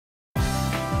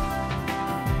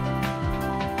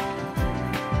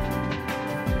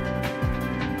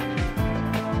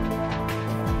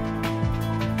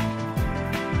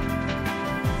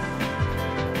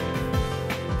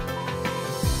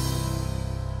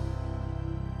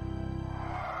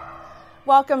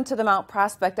Welcome to the Mount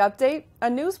Prospect Update, a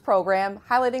news program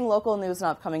highlighting local news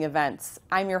and upcoming events.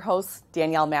 I'm your host,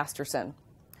 Danielle Masterson.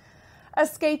 A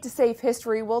Skate to Save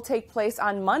History will take place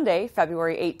on Monday,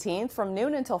 February 18th from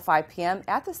noon until 5 p.m.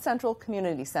 at the Central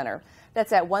Community Center.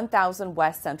 That's at 1000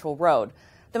 West Central Road.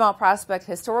 The Mount Prospect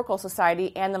Historical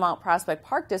Society and the Mount Prospect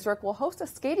Park District will host a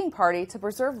skating party to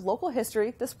preserve local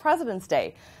history this President's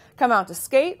Day. Come out to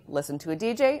skate, listen to a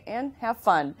DJ, and have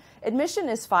fun. Admission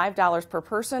is $5 per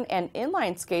person, and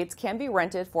inline skates can be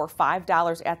rented for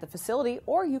 $5 at the facility,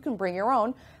 or you can bring your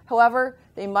own. However,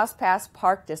 they must pass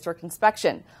Park District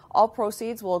inspection. All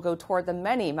proceeds will go toward the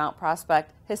many Mount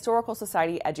Prospect Historical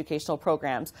Society educational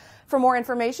programs. For more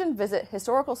information, visit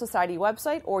Historical Society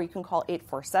website, or you can call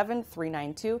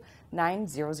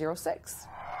 847-392-9006.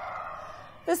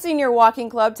 The Senior Walking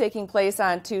Club, taking place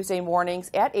on Tuesday mornings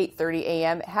at 8:30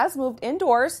 a.m., has moved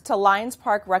indoors to Lions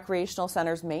Park Recreational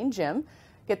Center's main gym.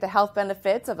 Get the health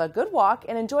benefits of a good walk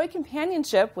and enjoy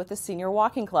companionship with the Senior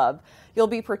Walking Club. You'll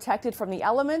be protected from the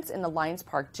elements in the Lions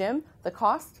Park gym. The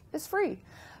cost is free.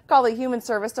 Call the Human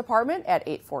Service Department at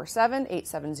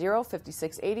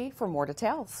 847-870-5680 for more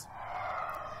details.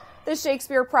 The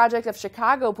Shakespeare Project of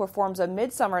Chicago performs a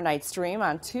Midsummer Night's Dream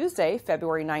on Tuesday,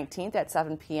 February 19th at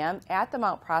 7 p.m. at the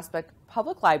Mount Prospect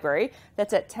Public Library.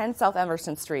 That's at 10 South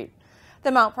Emerson Street. The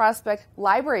Mount Prospect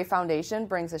Library Foundation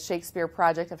brings the Shakespeare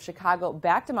Project of Chicago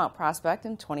back to Mount Prospect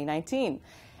in 2019.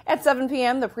 At 7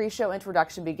 p.m., the pre-show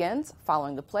introduction begins.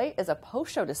 Following the play is a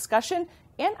post-show discussion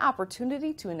and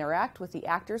opportunity to interact with the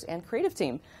actors and creative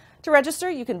team. To register,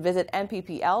 you can visit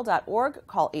mppl.org,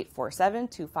 call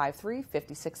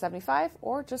 847-253-5675,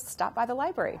 or just stop by the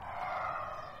library.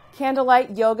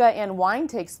 Candlelight Yoga and Wine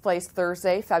takes place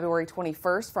Thursday, February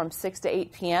 21st from 6 to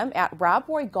 8 p.m. at Rob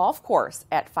Roy Golf Course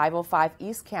at 505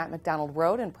 East Camp McDonald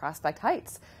Road in Prospect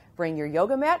Heights. Bring your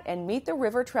yoga mat and meet the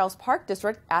River Trails Park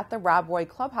District at the Rob Roy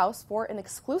Clubhouse for an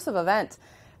exclusive event.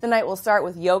 The night will start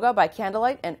with yoga by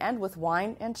candlelight and end with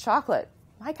wine and chocolate.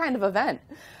 My kind of event.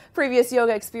 Previous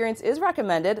yoga experience is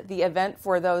recommended. The event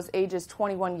for those ages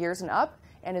 21 years and up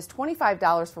and is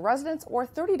 $25 for residents or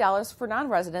 $30 for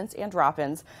non-residents and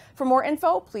drop-ins. For more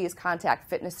info, please contact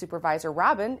Fitness Supervisor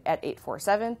Robin at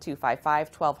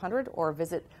 847-255-1200 or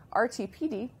visit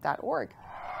rtpd.org.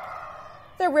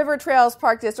 The River Trails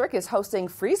Park District is hosting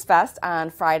Freeze Fest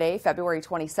on Friday, February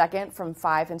 22nd from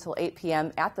 5 until 8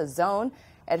 p.m. at the Zone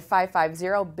at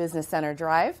 550 Business Center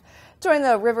Drive. Join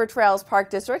the River Trails Park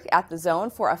District at the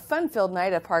Zone for a fun-filled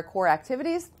night of parkour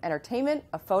activities, entertainment,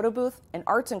 a photo booth, an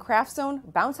arts and crafts zone,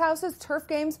 bounce houses, turf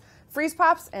games, freeze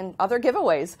pops, and other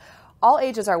giveaways. All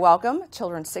ages are welcome.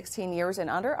 Children 16 years and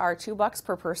under are $2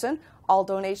 per person. All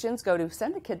donations go to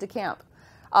Send a Kid to Camp.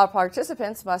 All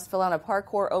participants must fill out a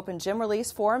parkour open gym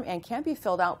release form and can be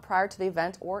filled out prior to the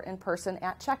event or in person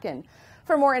at check-in.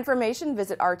 For more information,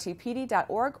 visit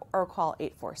rtpd.org or call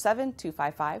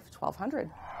 847-255-1200.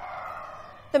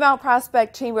 The Mount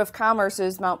Prospect Chamber of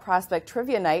Commerce's Mount Prospect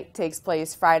Trivia Night takes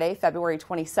place Friday, February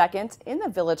 22nd in the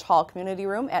Village Hall Community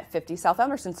Room at 50 South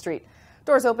Emerson Street.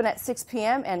 Doors open at 6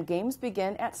 p.m. and games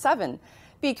begin at 7.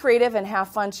 Be creative and have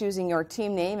fun choosing your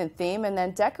team name and theme, and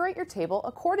then decorate your table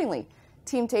accordingly.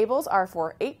 Team tables are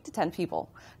for 8 to 10 people.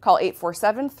 Call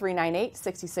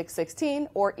 847-398-6616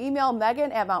 or email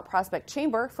Megan at Mount Prospect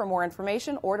Chamber for more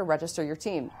information or to register your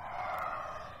team.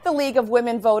 The League of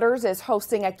Women Voters is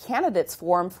hosting a candidates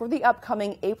forum for the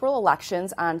upcoming April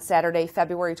elections on Saturday,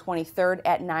 February 23rd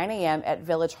at 9 a.m. at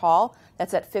Village Hall.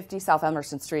 That's at 50 South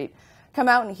Emerson Street. Come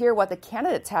out and hear what the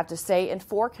candidates have to say in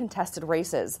 4 contested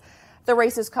races. The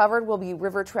races covered will be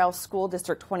River Trails School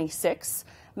District 26,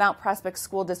 Mount Prospect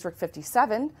School District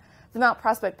 57, the Mount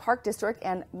Prospect Park District,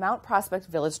 and Mount Prospect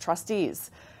Village trustees.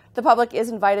 The public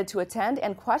is invited to attend,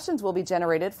 and questions will be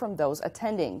generated from those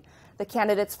attending. The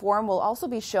candidates forum will also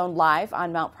be shown live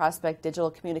on Mount Prospect Digital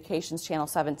Communications Channel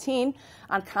 17,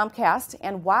 on Comcast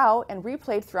and WOW, and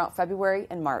replayed throughout February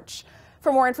and March.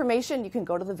 For more information, you can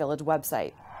go to the Village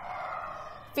website.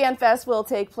 FanFest will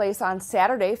take place on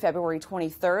Saturday, February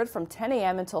 23rd from 10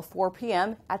 a.m. until 4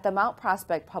 p.m. at the Mount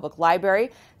Prospect Public Library.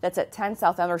 That's at 10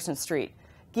 South Emerson Street.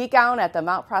 Geek out at the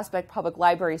Mount Prospect Public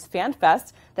Library's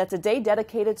FanFest. That's a day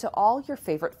dedicated to all your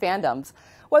favorite fandoms.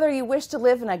 Whether you wish to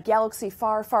live in a galaxy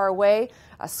far, far away,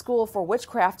 a school for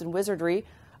witchcraft and wizardry,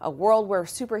 a world where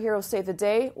superheroes save the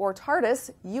day, or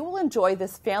TARDIS, you will enjoy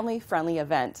this family-friendly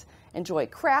event. Enjoy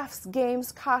crafts,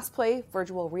 games, cosplay,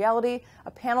 virtual reality,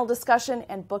 a panel discussion,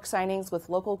 and book signings with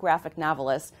local graphic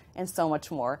novelists, and so much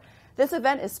more. This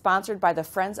event is sponsored by the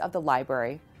Friends of the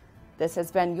Library. This has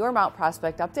been your Mount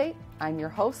Prospect Update. I'm your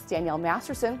host, Danielle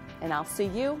Masterson, and I'll see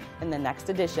you in the next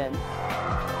edition.